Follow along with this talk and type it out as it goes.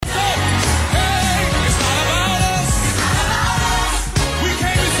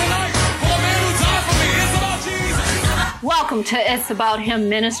Welcome to It's About Him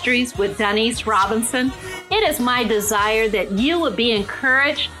Ministries with Denise Robinson. It is my desire that you would be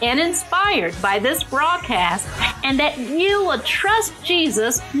encouraged and inspired by this broadcast and that you will trust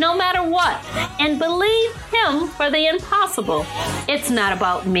Jesus no matter what and believe Him for the impossible. It's not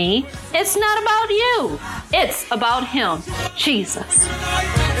about me. It's not about you. It's about Him, Jesus.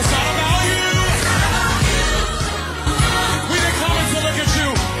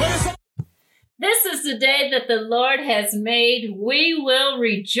 This is the day that the Lord has made. We will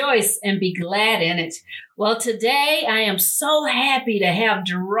rejoice and be glad in it. Well, today I am so happy to have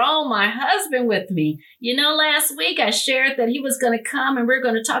Jerome, my husband, with me. You know, last week I shared that he was going to come and we're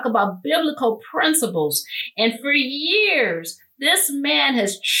going to talk about biblical principles. And for years, this man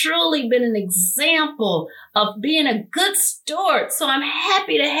has truly been an example of being a good steward. So I'm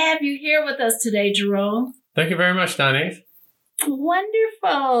happy to have you here with us today, Jerome. Thank you very much, Denise.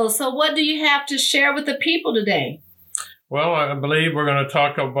 Wonderful. So what do you have to share with the people today? Well, I believe we're going to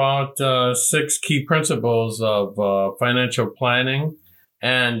talk about 6 key principles of financial planning.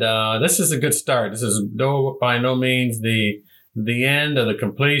 And this is a good start. This is by no means the end or the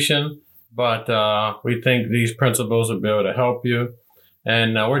completion, but we think these principles will be able to help you.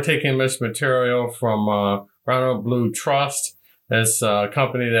 And we're taking this material from Ronald Blue Trust. It's a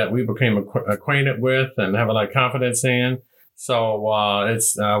company that we became acquainted with and have a lot of confidence in. So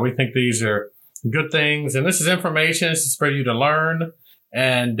we think these are good things, and this is information. This is for you to learn,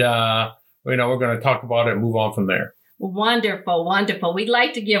 and we're going to talk about it and move on from there. Wonderful, wonderful. We'd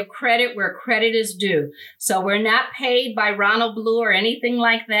like to give credit where credit is due. So we're not paid by Ronald Blue or anything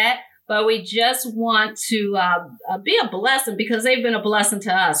like that, but we just want to be a blessing because they've been a blessing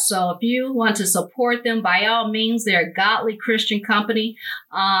to us. So if you want to support them, by all means, they're a godly Christian company.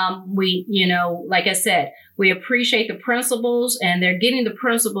 Like I said, we appreciate the principles, and they're getting the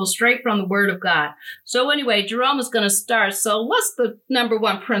principles straight from the Word of God. So anyway, Jerome is going to start. So what's the number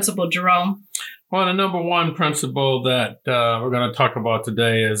one principle, Jerome? Well, the number one principle that we're going to talk about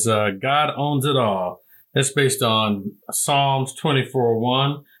today is God owns it all. It's based on Psalms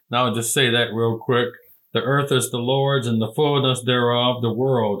 24:1. Now I'll just say that real quick. The earth is the Lord's and the fullness thereof, the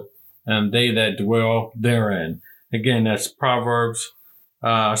world, and they that dwell therein. Again, that's Psalms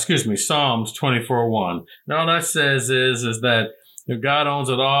 24:1. And all that says is that God owns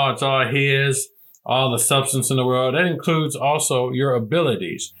it all. It's all His, all the substance in the world. That includes also your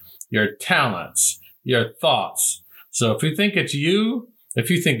abilities, your talents, your thoughts. So if you think it's you, if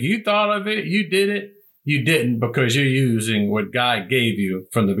you think you thought of it, you did it, you didn't, because you're using what God gave you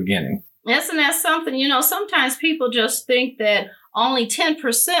from the beginning. Isn't that something? Sometimes people just think that only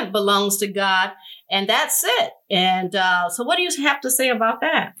 10% belongs to God, and that's it. And so what do you have to say about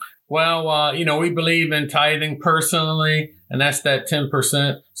that? Well, we believe in tithing personally, and that's that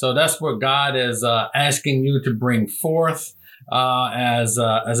 10%. So that's what God is asking you to bring forth as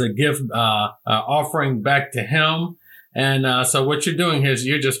a gift offering back to Him. And so what you're doing is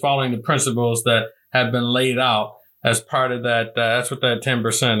you're just following the principles that have been laid out as part of that. That's what that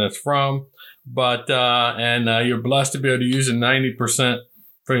 10% is from. But you're blessed to be able to use the 90%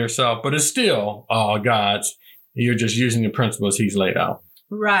 for yourself. But it's still all God's. You're just using the principles He's laid out.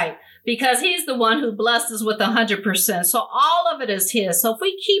 Right. Because He's the one who blessed us with 100%. So all of it is His. So if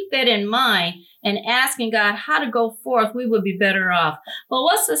we keep that in mind and asking God how to go forth, we would be better off. But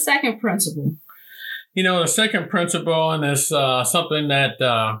what's the second principle? The second principle, and it's something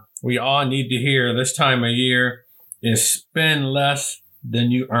that we all need to hear this time of year, is spend less than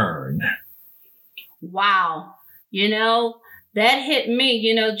you earn. Wow. That hit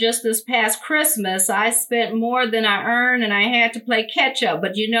me. Just this past Christmas, I spent more than I earned and I had to play catch up.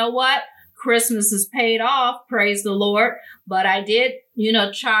 But you know what? Christmas is paid off. Praise the Lord. But I did,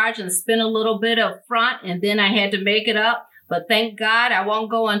 charge and spend a little bit up front, and then I had to make it up. But thank God I won't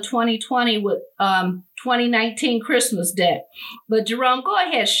go on 2020 with 2019 Christmas debt. But Jerome, go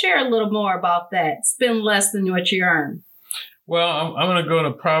ahead, share a little more about that. Spend less than what you earn. Well, I'm going to go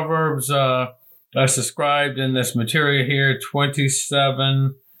to Proverbs that's described in this material here,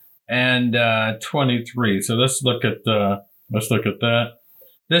 27 and 23. So let's look at that.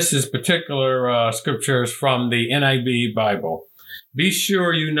 This is particular scriptures from the NIV Bible. Be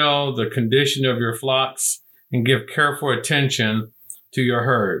sure you know the condition of your flocks and give careful attention to your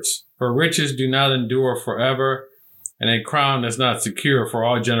herds. For riches do not endure forever, and a crown is not secure for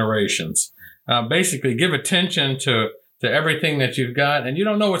all generations. Basically, give attention to everything that you've got, and you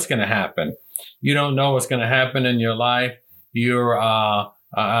don't know what's going to happen. You don't know what's going to happen in your life. You're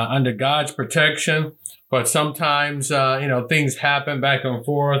under God's protection, but sometimes, things happen back and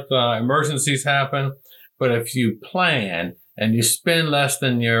forth. Emergencies happen. But if you plan and you spend less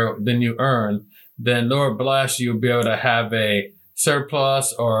than you earn, then Lord bless, you'll be able to have a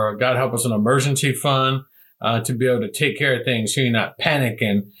surplus or God help us an emergency fund to be able to take care of things so you're not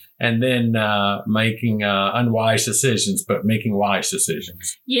panicking and then making unwise decisions, but making wise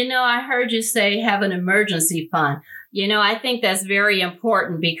decisions. I heard you say have an emergency fund. I think that's very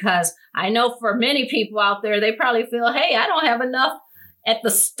important because I know for many people out there, they probably feel, hey, I don't have enough at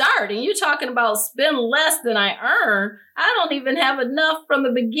the start. And you're talking about spend less than I earn. I don't even have enough from the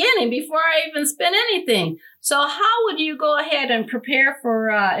beginning before I even spend anything. So how would you go ahead and prepare for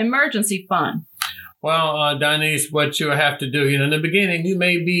emergency fund? Well, Denise, what you have to do, in the beginning, you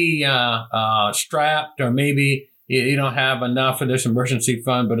may be strapped or maybe you don't have enough for this emergency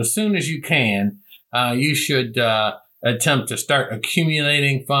fund. But as soon as you can, you should attempt to start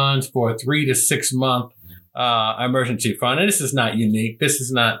accumulating funds for a 3 to 6 month emergency fund. And this is not unique. This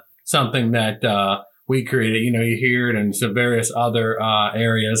is not something that we created. You hear it in some various other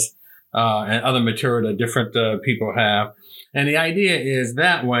areas and other material that different people have. And the idea is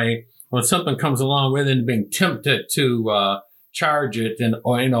that way, when something comes along with it and being tempted to charge it and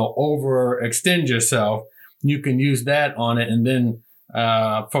overextend yourself, you can use that on it and then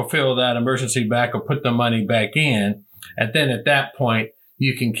fulfill that emergency back or put the money back in. And then at that point,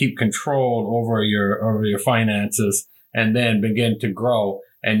 you can keep control over your finances and then begin to grow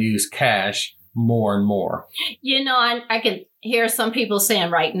and use cash more and more. I can hear some people saying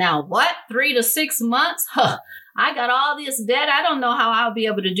right now, what, 3 to 6 months? Huh. I got all this debt. I don't know how I'll be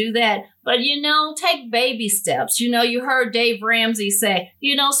able to do that. But, take baby steps. You heard Dave Ramsey say,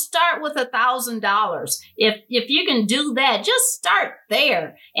 start with $1,000. If you can do that, just start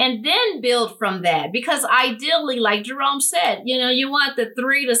there and then build from that. Because ideally, like Jerome said, you want the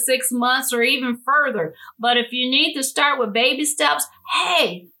 3 to 6 months or even further. But if you need to start with baby steps,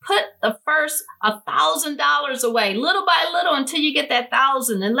 hey, put the first $1,000 away little by little until you get that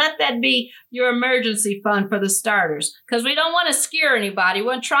 1,000 and let that be your emergency fund for the starters, because we don't want to scare anybody.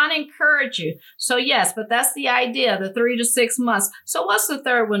 We're trying to encourage you. So yes, but that's the idea, the 3 to 6 months. So what's the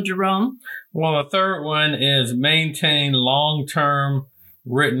third one, Jerome? Well, the third one is maintain long-term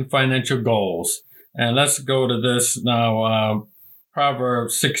written financial goals. And let's go to this now.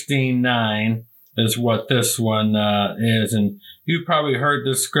 Proverbs 16:9 is what this one is. And you've probably heard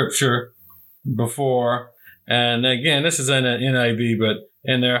this scripture before. And again, this is in an NIV, but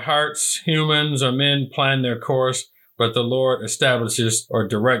in their hearts, humans or men plan their course, but the Lord establishes or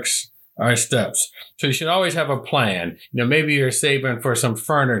directs our steps. So you should always have a plan. Maybe you're saving for some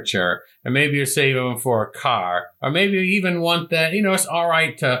furniture, and maybe you're saving for a car, or maybe you even want that. It's all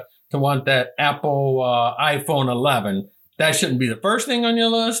right to want that Apple iPhone 11. That shouldn't be the first thing on your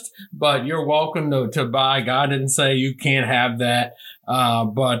list, but you're welcome to buy. God didn't say you can't have that,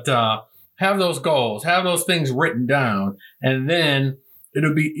 but have those goals, have those things written down, and then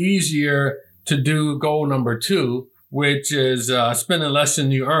it'll be easier to do goal number 2, which is spending less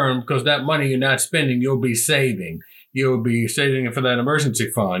than you earn, because that money you're not spending, you'll be saving. You'll be saving it for that emergency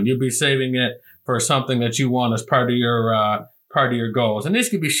fund. You'll be saving it for something that you want as part of your goals. And this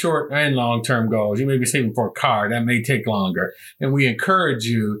could be short and long-term goals. You may be saving for a car. That may take longer. And we encourage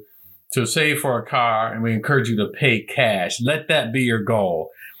you to save for a car, and we encourage you to pay cash. Let that be your goal.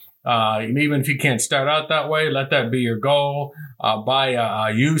 Even if you can't start out that way, let that be your goal. Buy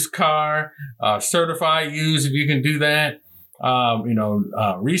a used car, certified used if you can do that.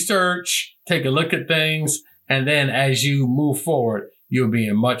 Research, take a look at things, and then as you move forward, you'll be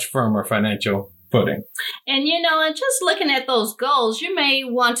in much firmer financial footing. And and just looking at those goals, you may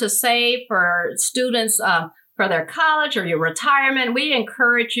want to save for students for their college or your retirement. We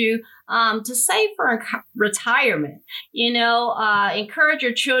encourage you to save for retirement. Encourage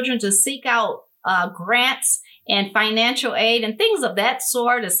your children to seek out grants and financial aid and things of that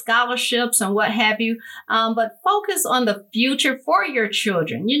sort, as scholarships and what have you. But focus on the future for your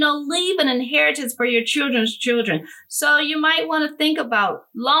children. Leave an inheritance for your children's children. So you might want to think about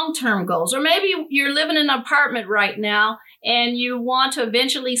long-term goals, or maybe you're living in an apartment right now and you want to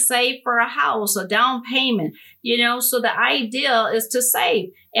eventually save for a house, a down payment, so the idea is to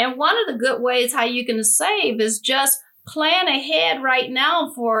save. And one of the good ways how you can save is just plan ahead right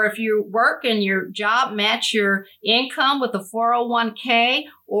now for if you work and your job match your income with a 401k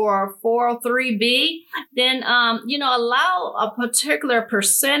or 403b, then, allow a particular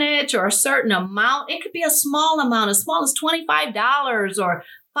percentage or a certain amount. It could be a small amount, as small as $25 or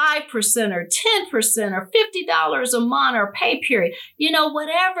 5% or 10% or $50 a month or pay period,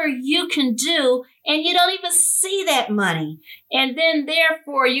 whatever you can do, and you don't even see that money. And then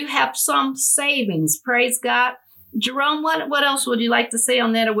therefore you have some savings, praise God. Jerome, what else would you like to say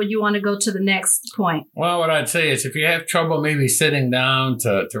on that, or would you want to go to the next point? Well, what I'd say is if you have trouble maybe sitting down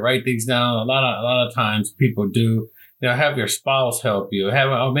to write these down, a lot of times people do, have your spouse help you,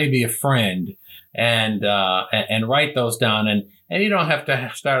 or maybe a friend, and write those down. And you don't have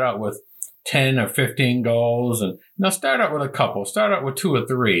to start out with 10 or 15 goals, and start out with a couple, start out with 2 or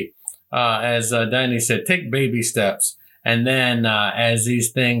 3. As Danny said, take baby steps. And then as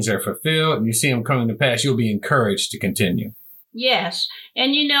these things are fulfilled and you see them coming to pass, you'll be encouraged to continue. Yes.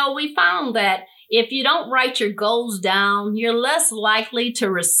 And, we found that if you don't write your goals down, you're less likely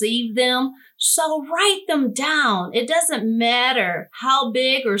to receive them. So write them down. It doesn't matter how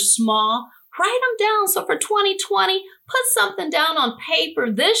big or small. Write them down. So for 2020, put something down on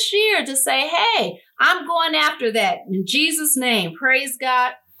paper this year to say, hey, I'm going after that in Jesus' name. Praise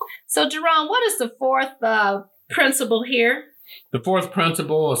God. So, Jerome, what is the fourth principle here? The fourth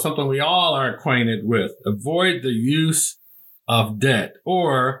principle is something we all are acquainted with. Avoid the use of debt,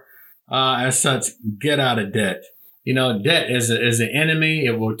 or as such, get out of debt. Debt is an enemy.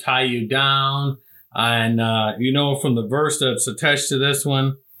 It will tie you down. And, from the verse that's attached to this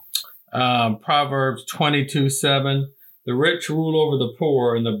one, Proverbs 22:7, the rich rule over the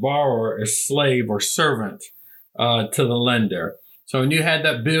poor, and the borrower is slave or servant to the lender. So when you had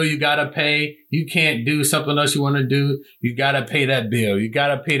that bill you got to pay, you can't do something else you want to do. You got to pay that bill. You got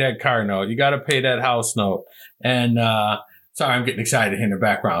to pay that car note. You got to pay that house note. And sorry, I'm getting excited here in the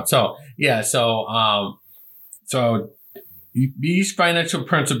background. So, yeah, these financial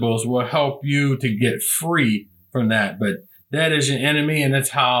principles will help you to get free from that. But that is your enemy, and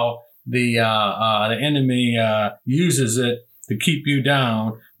that's how the enemy uses it to keep you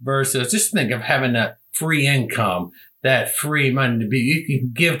down, versus just think of having that free income, that free money to be. You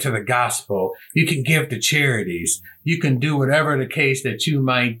can give to the gospel. You can give to charities. You can do whatever the case that you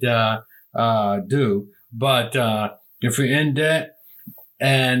might do. But if you're in debt,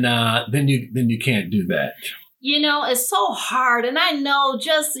 and then you can't do that. It's so hard. And I know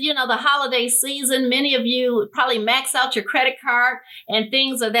just, the holiday season, many of you probably max out your credit card and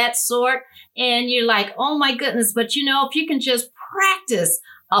things of that sort. And you're like, oh my goodness. But, if you can just practice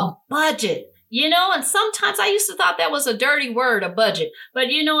a budget, and sometimes I used to thought that was a dirty word, a budget. But,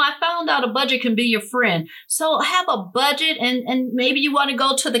 I found out a budget can be your friend. So have a budget, and maybe you want to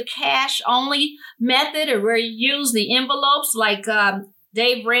go to the cash only method, or where you use the envelopes like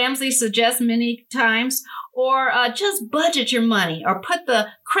Dave Ramsey suggests many times, or just budget your money, or put the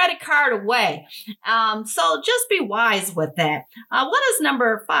credit card away. So just be wise with that. What is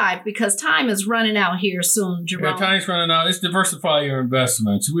number 5? Because time is running out here soon, Jerome. Yeah, time's running out. It's diversify your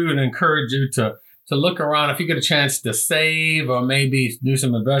investments. We would encourage you to look around. If you get a chance to save, or maybe do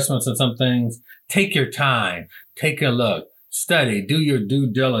some investments in some things, take your time, take a look, study, do your due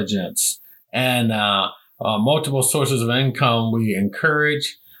diligence, and multiple sources of income we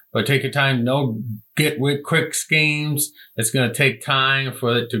encourage. But take your time. Don't get with quick schemes. It's going to take time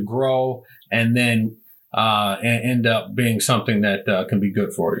for it to grow, and then end up being something that can be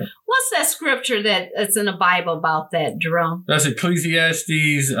good for you. What's that scripture that's in the Bible about that, Jerome? That's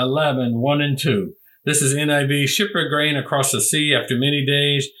Ecclesiastes 11:1-2. This is NIV. Ship your grain across the sea. After many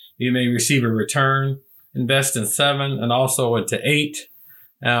days, you may receive a return. Invest in 7 and also into 8.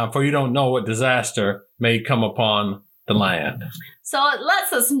 For you don't know what disaster may come upon the land. So it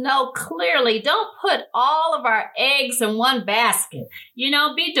lets us know clearly, don't put all of our eggs in one basket.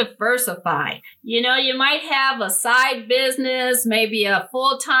 Be diversified. You might have a side business, maybe a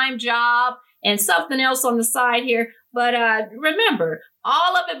full-time job, and something else on the side here. But remember,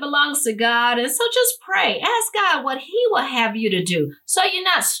 all of it belongs to God. And so just pray. Ask God what He will have you to do, so you're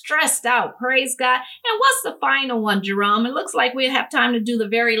not stressed out. Praise God. And what's the final one, Jerome? It looks like we have time to do the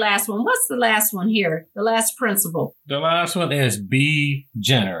very last one. What's the last one here? The last principle. The last one is be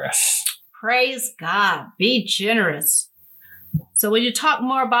generous. Praise God. Be generous. So will you talk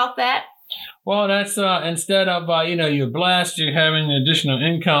more about that? Well, that's instead of, you're blessed, you're having additional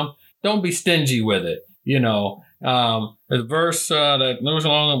income, don't be stingy with it. The verse that goes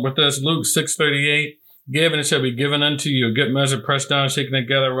along with this, Luke 6:38, give and it shall be given unto you, a good measure pressed down, shaken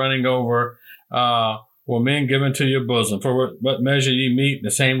together, running over, will men give into your bosom. For what measure ye meet,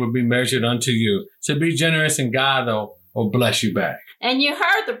 the same will be measured unto you. So be generous, and God will bless you back. And you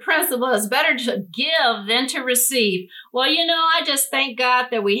heard the principle, it's better to give than to receive. Well, I just thank God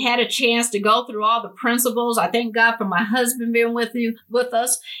that we had a chance to go through all the principles. I thank God for my husband being with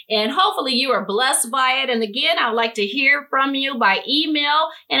us, and hopefully you are blessed by it. And again, I'd like to hear from you by email.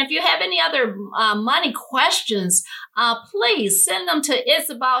 And if you have any other money questions, please send them to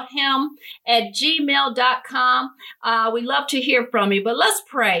itsabouthim@gmail.com. We love to hear from you, but let's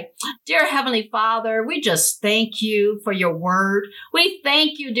pray. Dear Heavenly Father, we just thank you for your word. We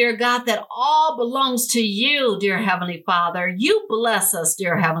thank you, dear God, that all belongs to you, dear Heavenly Father. You bless us,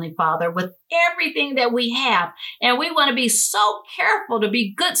 dear Heavenly Father, with everything that we have. And we want to be so careful to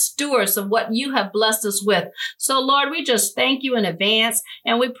be good stewards of what you have blessed us with. So, Lord, we just thank you in advance.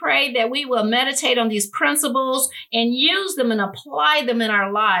 And we pray that we will meditate on these principles and use them and apply them in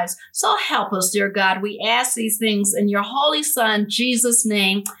our lives. So help us, dear God. We ask these things in your holy Son, Jesus'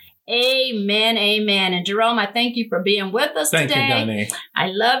 name. Amen, amen. And Jerome, I thank you for being with us today. Thank you, Donnie. I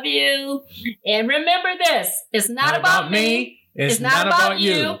love you. And remember this, it's not about me. It's not about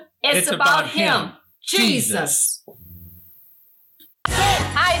you. It's about him, Jesus.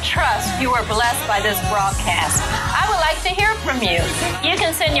 I trust you are blessed by this broadcast. I would like to hear from you. You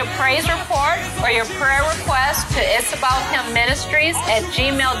can send your praise report or your prayer request to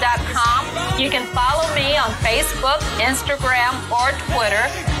itsabouthimministries@gmail.com. You can follow me on Facebook, Instagram, or Twitter.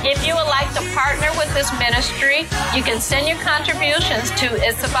 If you would like to partner with this ministry, you can send your contributions to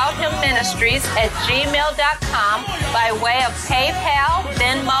itsabouthimministries@gmail.com by way of PayPal,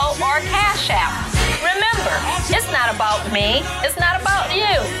 Venmo, or Cash App. Remember, it's not about me. It's not about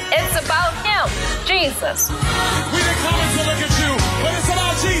you. It's about him, Jesus.